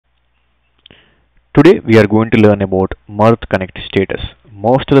Today we are going to learn about Mirth Connect status.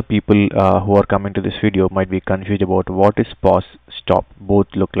 Most of the people who are coming to this video might be confused about what is pause, stop. Both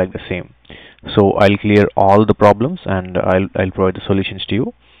look like the same. So I'll clear all the problems and I'll provide the solutions to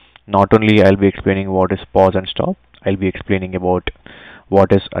you. Not only I'll be explaining what is pause and stop, I'll be explaining about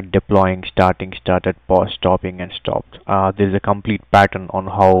what is a deploying, starting, started, pause, stopping and stopped. There is a complete pattern on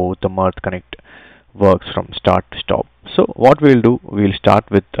how the Mirth Connect works from start to stop. So what we'll do, we'll start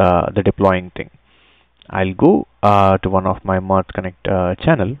with the deploying thing. I'll go to one of my Mirth Connect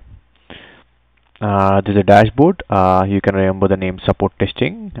channel. This is a dashboard. You can remember the name support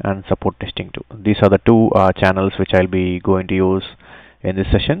testing and support testing 2. These are the two channels which I'll be going to use in this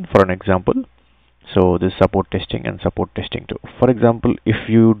session for an example. So this support testing and support testing 2. For example, if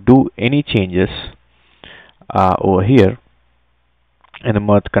you do any changes over here in the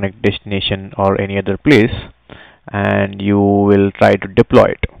Mirth Connect destination or any other place, and you will try to deploy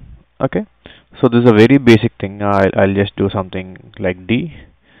it. Okay. So this is a very basic thing. I'll just do something like D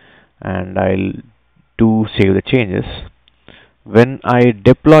and I'll do save the changes. When I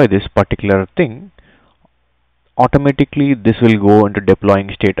deploy this particular thing, automatically this will go into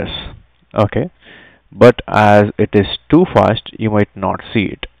deploying status. Okay, but as it is too fast, you might not see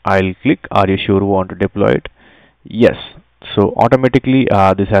it. I'll click, are you sure you want to deploy it? Yes. So automatically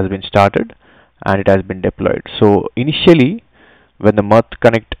this has been started and it has been deployed. So initially when the Mirth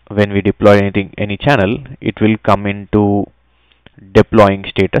Connect, when we deploy any channel, it will come into deploying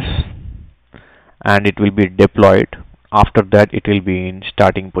status and it will be deployed. After that it will be in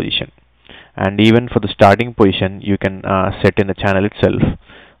starting position, and even for the starting position you can set in the channel itself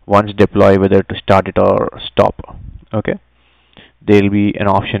once deploy whether to start it or stop. Okay, there will be an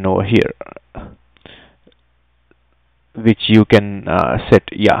option over here which you can set,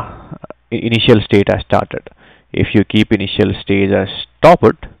 initial state as started. If you keep initial stage as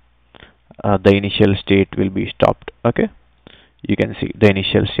stopped, the initial state will be stopped. Okay, you can see the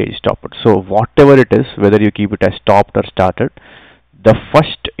initial stage stopped. So whatever it is, whether you keep it as stopped or started, the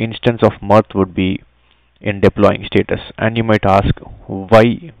first instance of Mirth would be in deploying status. And you might ask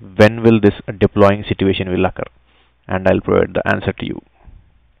why, when will this deploying situation will occur, and I'll provide the answer to you.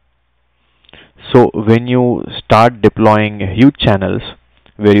 So when you start deploying huge channels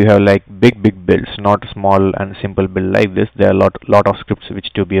where you have like big builds, not small and simple build like this, there are lot of scripts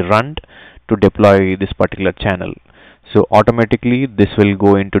which to be run to deploy this particular channel. So automatically this will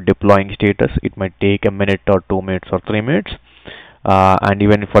go into deploying status. It might take a minute or 2 minutes or 3 minutes, and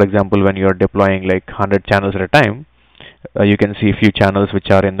even for example when you are deploying like 100 channels at a time, you can see a few channels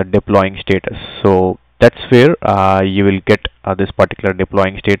which are in the deploying status. So that's where you will get this particular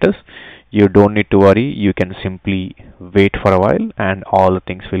deploying status. You don't need to worry, you can simply wait for a while and all the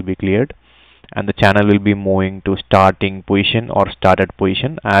things will be cleared and the channel will be moving to starting position or started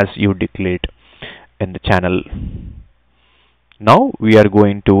position as you declare it in the channel. Now we are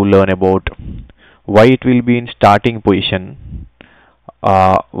going to learn about why it will be in starting position,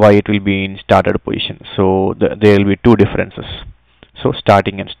 why it will be in started position. So there will be two differences, so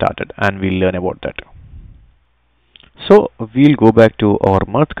starting and started, and we'll learn about that. So we'll go back to our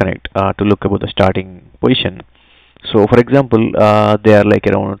Mirth Connect to look about the starting position. So for example, there are like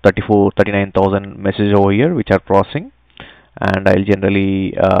around 39,000 messages over here which are processing, and I'll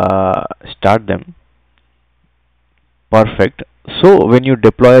generally start them. Perfect. So when you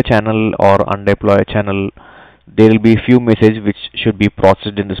deploy a channel or undeploy a channel, there will be few messages which should be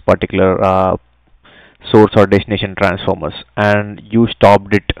processed in this particular source or destination transformers, and you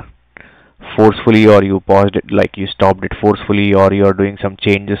stopped it forcefully or you paused it, like you stopped it forcefully, or you are doing some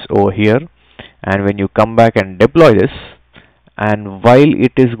changes over here, and when you come back and deploy this, and while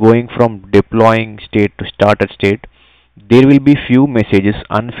it is going from deploying state to started state, there will be few messages,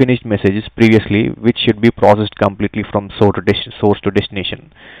 unfinished messages previously, which should be processed completely from source to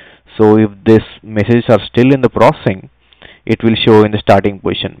destination. So if these messages are still in the processing, it will show in the starting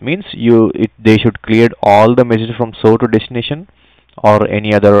position. Means they should clear all the messages from source to destination or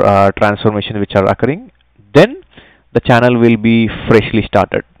any other transformation which are occurring, then the channel will be freshly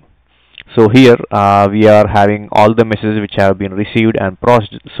started. So here we are having all the messages which have been received and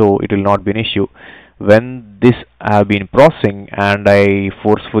processed, so it will not be an issue. When this have been processing and I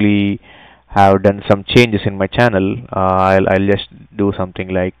forcefully have done some changes in my channel, I'll just do something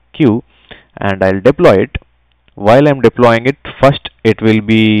like Q and I'll deploy it. While I'm deploying it, first it will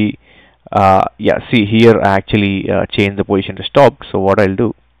be see here I actually change the position to stop. So what I'll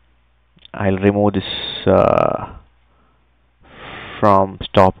do, I'll remove this from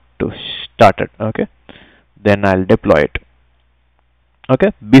stop to started. Okay, then I'll deploy it.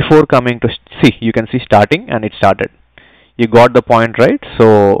 Okay, before coming to see, you can see starting and it started. You got the point, right?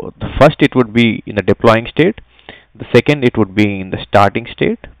 So the first it would be in the deploying state, the second it would be in the starting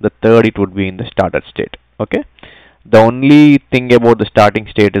state, the third it would be in the started state. Okay. The only thing about the starting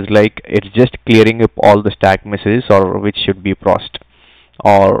state is like it's just clearing up all the stack messages or which should be processed.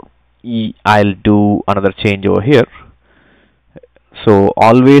 Or I'll do another change over here. So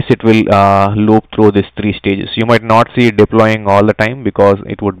always it will loop through these three stages. You might not see it deploying all the time because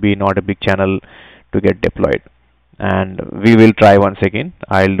it would be not a big channel to get deployed. And we will try once again.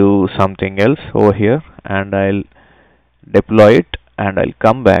 I'll do something else over here and I'll deploy it and I'll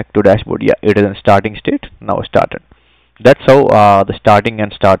come back to dashboard. Yeah, it is in starting state, now started. That's how the starting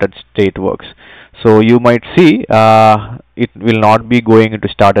and started state works. So you might see it will not be going into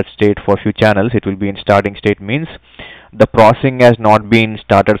started state for few channels. It will be in starting state, means the processing has not been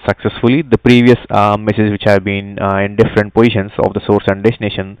started successfully. The previous messages which have been in different positions of the source and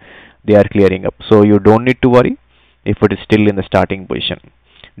destination, they are clearing up. So you don't need to worry if it is still in the starting position.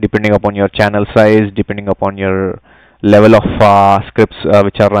 Depending upon your channel size, depending upon your level of scripts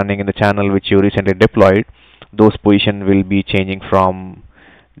which are running in the channel which you recently deployed, those position will be changing from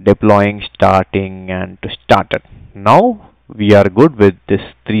deploying, starting and to started. Now we are good with these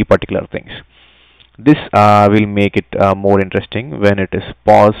three particular things. This will make it more interesting when it is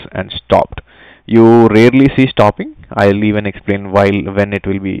pause and stopped. You rarely see stopping. I'll even explain when it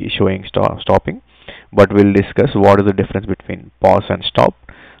will be showing stopping, but we'll discuss what is the difference between pause and stop.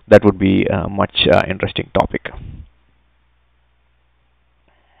 That would be a much interesting topic.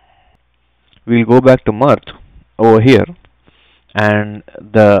 We'll go back to Mirth over here, and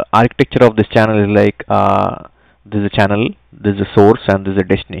the architecture of this channel is like this is a channel, this is a source, and this is a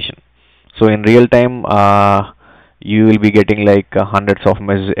destination. So in real time, you will be getting like hundreds of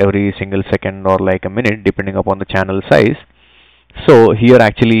messages every single second or like a minute, depending upon the channel size. So here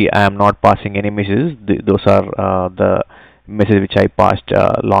actually I am not passing any messages. Those are the messages which I passed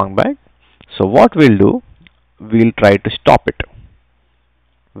long back. So what we'll do, we'll try to stop it.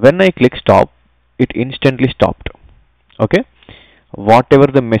 When I click stop, it instantly stopped. Okay, whatever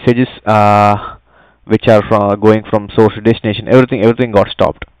the messages which are going from source to destination, everything got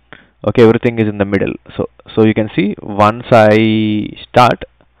stopped. Okay, everything is in the middle. So you can see once I start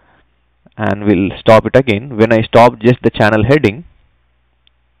and we'll stop it again. When I stop just the channel heading,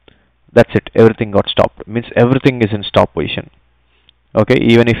 that's it, everything got stopped. Means everything is in stop position. Okay,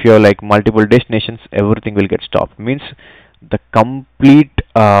 even if you have like multiple destinations, everything will get stopped. Means the complete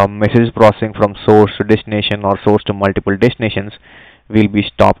message processing from source to destination or source to multiple destinations will be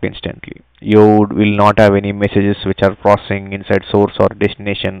stopped instantly. You will not have any messages which are processing inside source or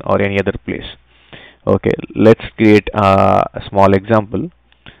destination or any other place. Okay, let's create a small example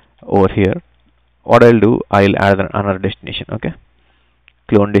over here. What I'll do, I'll add another destination. Okay,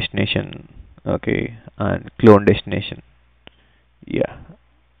 clone destination. Okay, and clone destination. Yeah.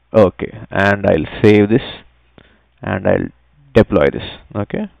 Okay, and I'll save this and I'll deploy this.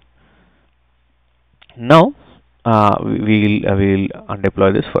 Okay, now we'll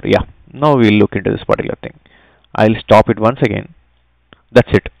undeploy this for, yeah, now we'll look into this particular thing. I'll stop it once again.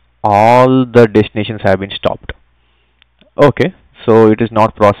 That's it, all the destinations have been stopped. Okay, so it is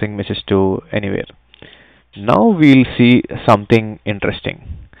not processing message to anywhere. Now we'll see something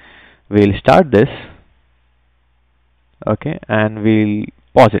interesting. We'll start this. Okay, and we'll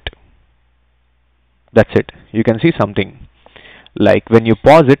pause it. That's it, you can see something like when you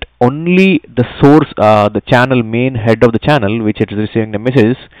pause it, only the source, the channel main head of the channel which it is receiving the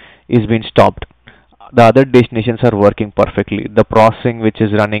messages is being stopped. The other destinations are working perfectly. The processing which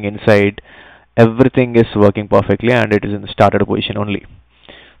is running inside, everything is working perfectly and it is in the started position only.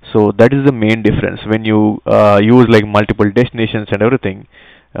 So that is the main difference. When you use like multiple destinations and everything,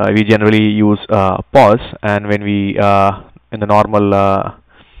 we generally use pause, and when we in the normal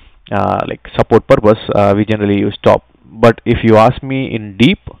like support purpose, we generally use stop. But if you ask me in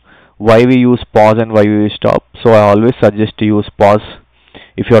deep why we use pause and why we use stop, so I always suggest to use pause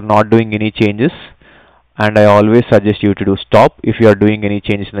if you are not doing any changes, and I always suggest you to do stop if you are doing any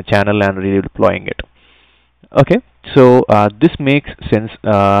changes in the channel and redeploying it. Okay, so this makes sense,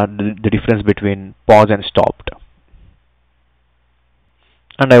 the difference between pause and stopped.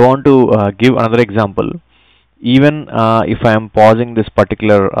 And I want to give another example. Even if I am pausing this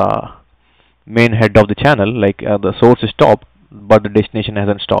particular main head of the channel, like the source is stopped but the destination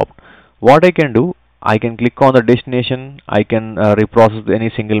hasn't stopped, what I can do, I can click on the destination, I can reprocess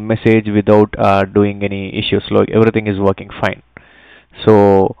any single message without doing any issues. Like everything is working fine.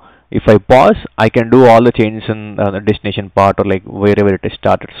 So if I pause, I can do all the changes in the destination part or like wherever it is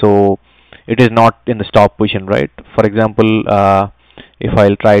started. So it is not in the stop position, right? For example, if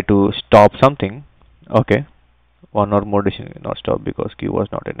I'll try to stop something, okay, One or more destination will not stop because queue was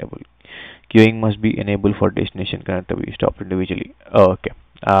not enabled. Queuing must be enabled for destination connector to be stopped individually. Oh, okay.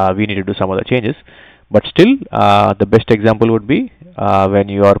 We need to do some other changes, but still, the best example would be when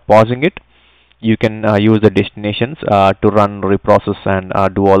you are pausing it, you can use the destinations to run reprocess and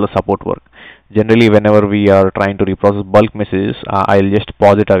do all the support work. Generally, whenever we are trying to reprocess bulk messages, I'll just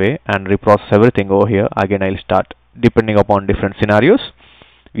pause it away and reprocess everything over here. Again, I'll start. Depending upon different scenarios,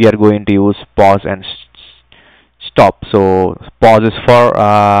 we are going to use pause and stop. So pause is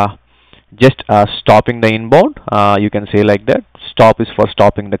for just stopping the inbound. You can say like that. Stop is for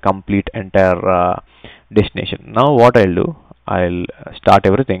stopping the complete entire destination. Now what I'll do, I'll start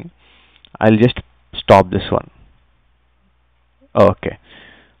everything. I'll just stop this one. Okay.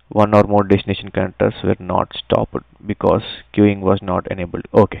 One or more destination connectors were not stopped because queuing was not enabled.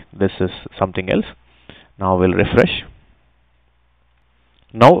 Okay, this is something else. Now we'll refresh.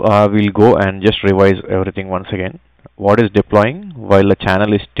 Now we'll go and just revise everything once again. What is deploying? While the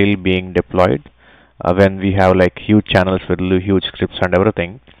channel is still being deployed, when we have like huge channels with huge scripts and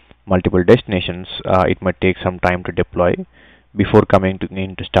everything, multiple destinations, it might take some time to deploy. Before coming to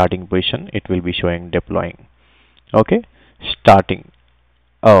into starting position, it will be showing deploying. Okay, starting.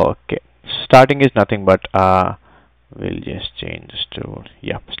 Oh, okay, starting is nothing but we'll just change this to,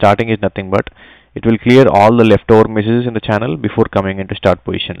 yeah, starting is nothing but it will clear all the leftover messages in the channel before coming into start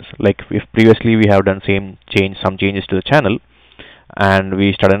positions. Like if previously we have done some changes to the channel and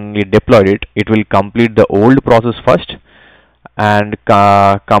we suddenly deployed it, it will complete the old process first and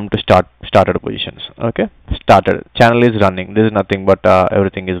come to started positions. Okay, started, channel is running. This is nothing but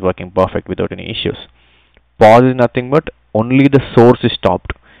everything is working perfect without any issues. Pause is nothing but only the source is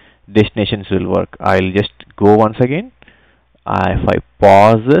stopped. Destinations will work. I'll just go once again. If I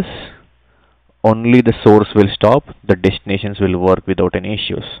pause this, only the source will stop. The destinations will work without any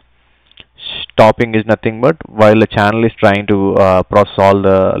issues. Stopping is nothing but while the channel is trying to process all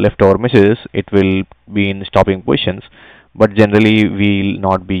the leftover messages, it will be in stopping positions. But generally, we will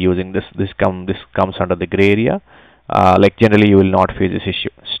not be using this. This comes under the gray area. Like generally, you will not face this issue.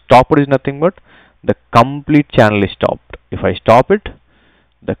 Stopper is nothing but the complete channel is stopped. If I stop it,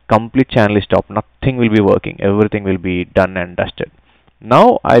 the complete channel is stopped. Nothing will be working. Everything will be done and dusted.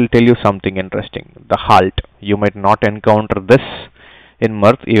 Now I'll tell you something interesting. The halt. You might not encounter this in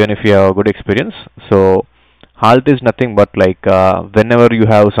Mirth even if you have a good experience. So halt is nothing but like whenever you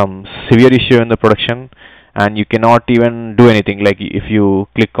have some severe issue in the production and you cannot even do anything. Like if you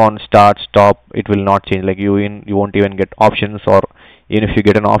click on start, stop, it will not change. Like you won't even get options, or even if you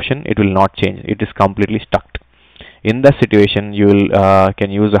get an option, it will not change. It is completely stuck. In that situation, you will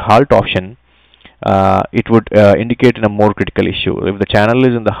can use a halt option. It would indicate in a more critical issue. If the channel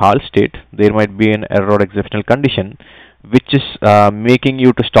is in the halt state, there might be an error or exceptional condition which is making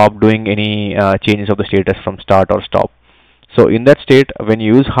you to stop doing any changes of the status from start or stop. So in that state, when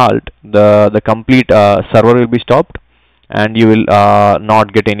you use halt, the complete server will be stopped, and you will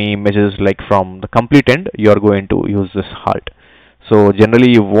not get any messages like from the complete end. You are going to use this halt. So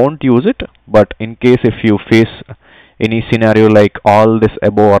generally you won't use it, but in case if you face any scenario like all this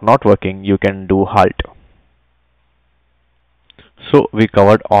above are not working, you can do halt. So we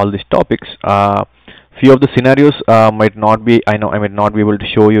covered all these topics. Few of the scenarios might not be, I might not be able to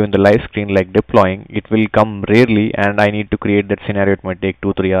show you in the live screen, like deploying. It will come rarely, and I need to create that scenario. It might take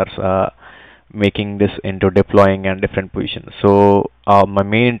 2-3 hours making this into deploying and different positions. So my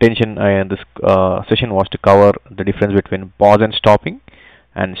main intention in this session was to cover the difference between pause and stopping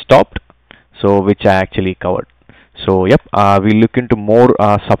and stopped, so which I actually covered. So yep, we'll look into more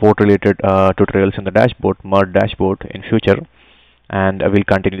support related tutorials in the dashboard, Mirth dashboard, in future, and we'll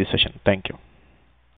continue this session. Thank you.